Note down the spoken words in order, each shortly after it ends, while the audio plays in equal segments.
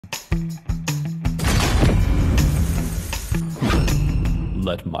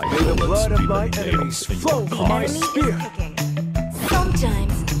Let my bullets be the nails in your car.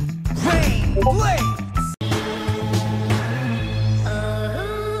 Sometimes rain blades.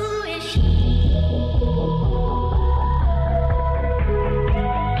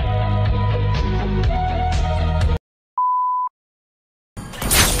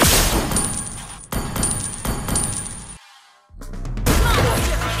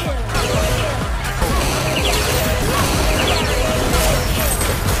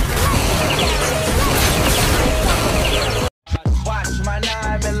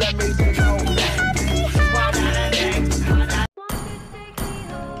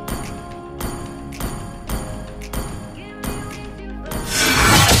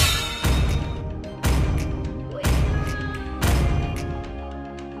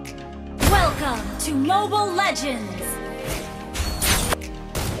 Welcome to Mobile Legends!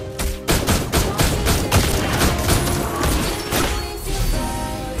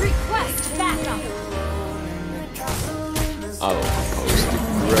 Request backup! I will propose the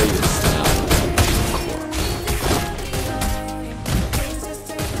greatest now.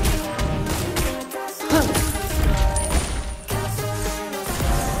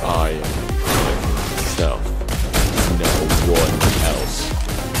 I am myself, no one else.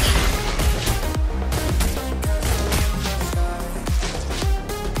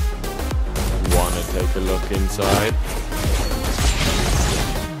 Wanna take a look inside?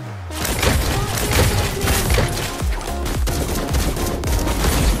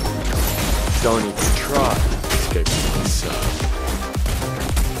 Don't even try to escape from myself.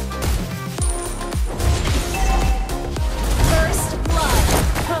 First blood!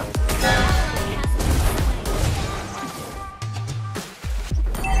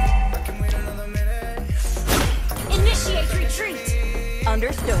 Initiate retreat!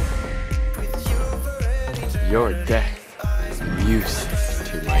 Understood. Your death is music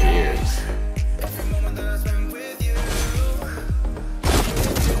to my ears.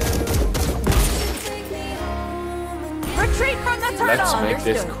 Retreat from the turtle! Let's make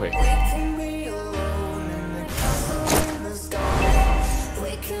Understood. this quick.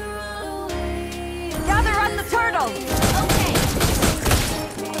 Gather on the turtle! Okay.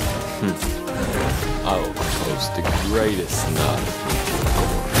 I will propose the greatest now.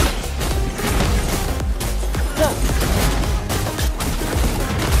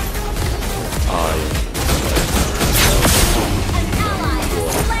 An ally is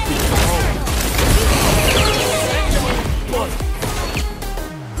slaying the turtle!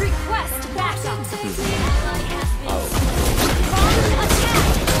 Request backup! Launch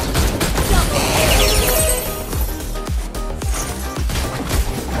attack! Double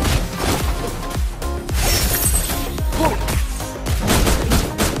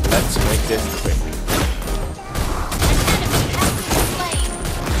Let's make this quick.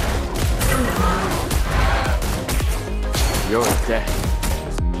 Your death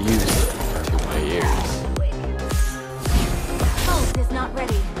is music to my ears. Pulse is not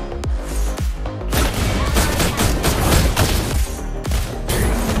ready.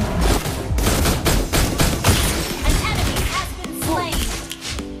 An enemy has been slain.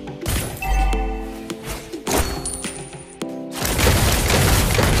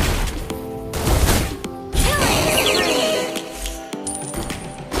 Killing spree!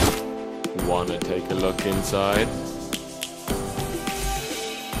 Wanna take a look inside?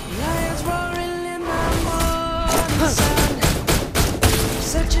 Lions roaring in the morning sun,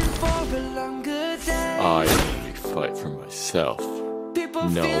 searching for a longer day. I only fight for myself. People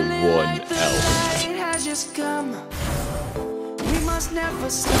no feeling one like the else. light has just come. We must never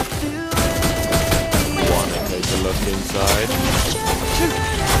stop the way. Wanna take a look inside?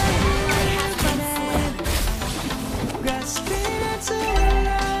 Grasping into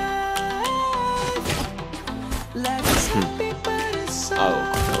life. Life is happy, but it's so I will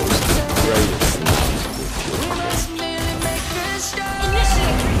propose the greatest now with we your must merely make the start.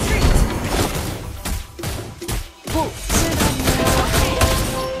 Initiate retreat!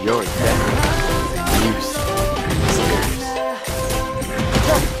 Your death is music to my ears.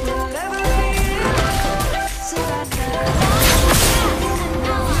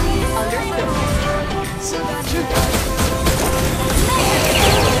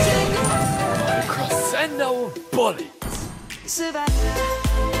 My crescendo bullets. An enemy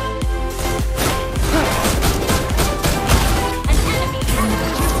has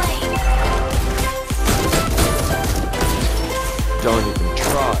been slain. Don't even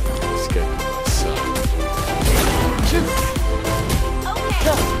try to escape from myself.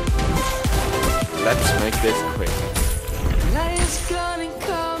 Okay. Let's make this quick. Lions gonna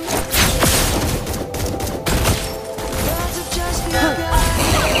come. Birds have just begun.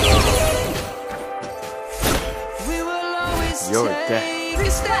 You're dead.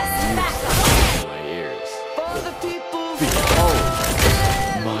 Request backup. My ears. For the people Behold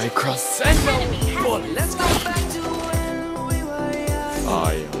my crescendo Enemy has been Let's go slain. back to when we were young.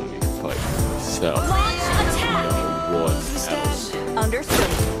 I only fight myself. Launch attack. No one else.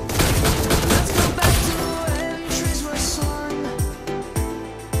 Understood. Let's go back to when trees were swung.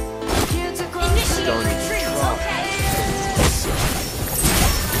 Here to close Initiate Don't retreat. try. Okay.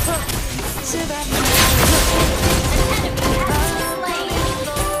 Savannah, Enemy has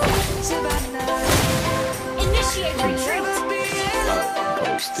been Savannah. Initiate retreat. Never be I'll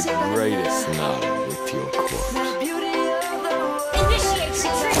post the greatest knot with your corpse. the beauty of the world. Initiate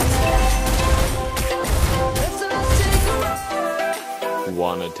retreat. Let's all take a ride.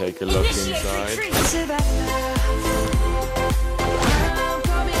 Wanna take a look Initiate inside? retreat. Savannah. I'm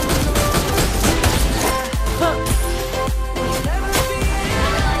coming home. Never be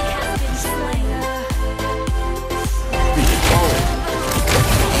Ally has been slain. Behold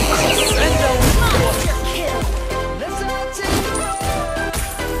Monster kill. Let's all take a ride.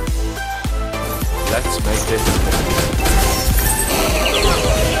 Let's make this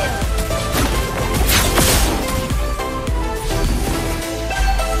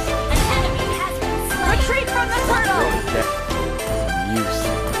Retreat from the turtle! death. Use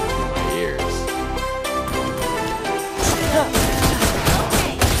my ears.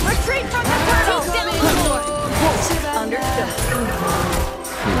 Okay. Retreat from the turtle! Take down the lord! Understood.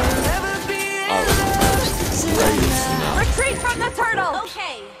 Never be I'll post the greatest knot. Retreat from the turtle!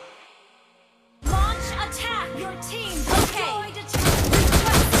 Okay. Launch attack! Your team destroyed a turtle!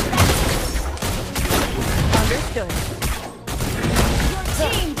 Understood. Your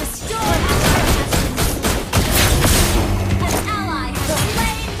team destroyed a turtle! An ally has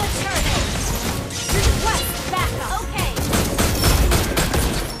slain the turtle! Request backup! Okay.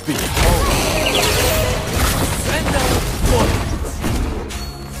 Behold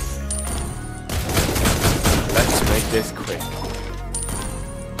Let's make this quick.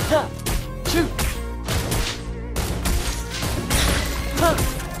 Shoot!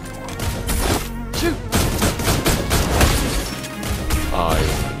 Shoot! I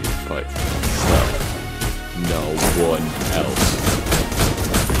only fight myself. No one else.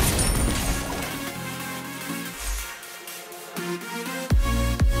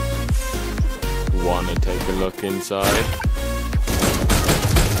 Wanna take a look inside?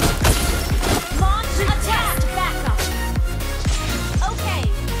 Launch attack! Backup! Okay.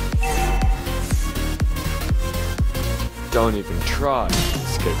 Don't even try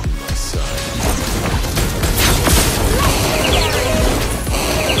escaping my sight.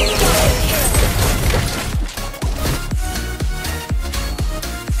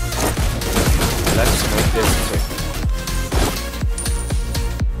 Let's make this quick.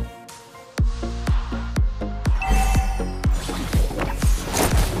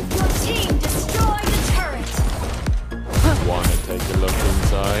 Your team destroyed the turret! Wanna take a look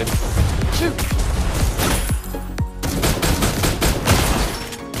inside? Shoot!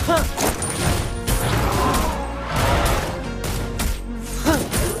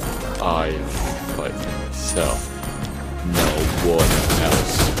 I only fight myself. No one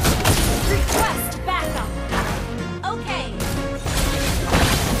else. Request backup! Okay.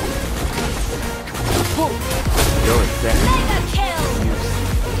 You're dead. Mega kill!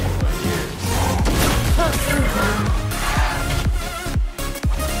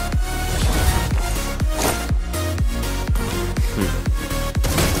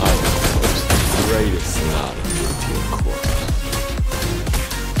 I will post the greatest knot with your corpse.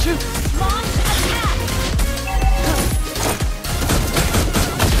 Shoot! Launch attack!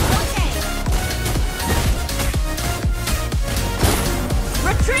 Okay.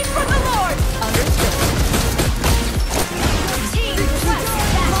 Retreat from the Lord! Understood. Your team request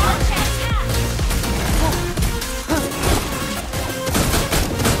backup! Launch attack!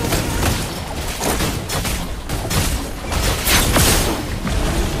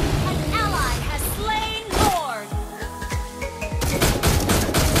 An ally has slain Lord!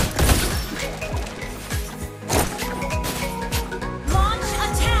 Launch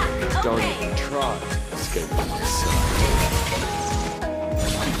attack! Don't Okay. even try escaping my sight.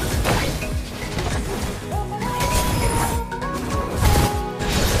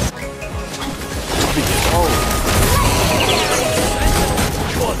 Behold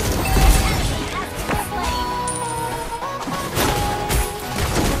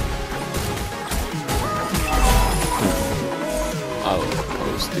I will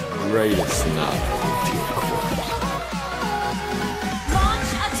post the greatest knot with your corpse.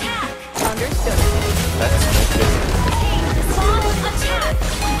 Launch attack! Understood. Let's make this Team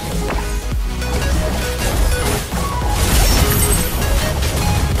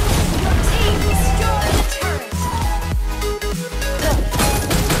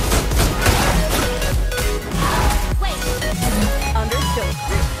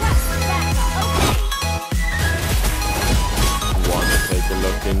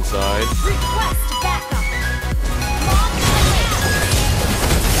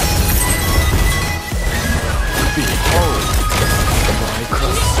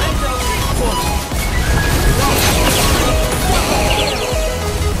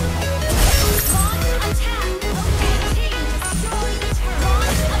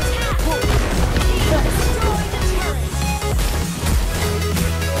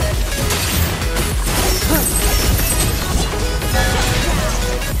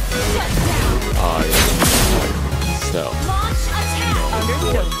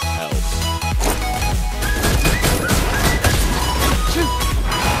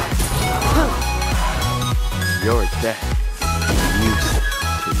death, music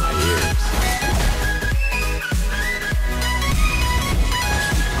to my ears.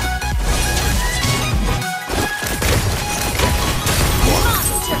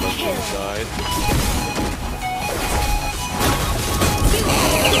 Monster kill. Inside.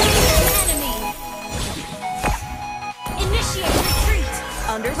 Enemy. Initiate retreat.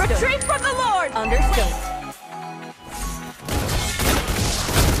 Understood. Retreat from the Lord. Understood.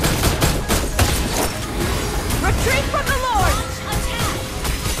 Retreat from the Lord. Attack.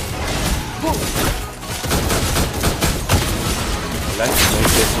 Let's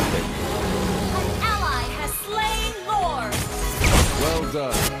make this a thing. An ally has slain Lord. Well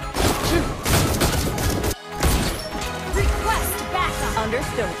done. Request backup.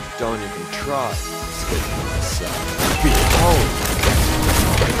 Understood. Don't even try to escape from myself. Behold!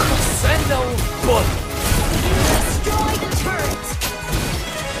 Crescendo bullet! Destroy the turret.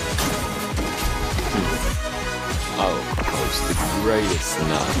 I'll post the greatest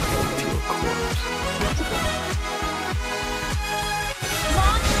knife into your corpse.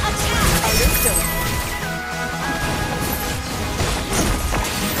 Launch attack. Understood.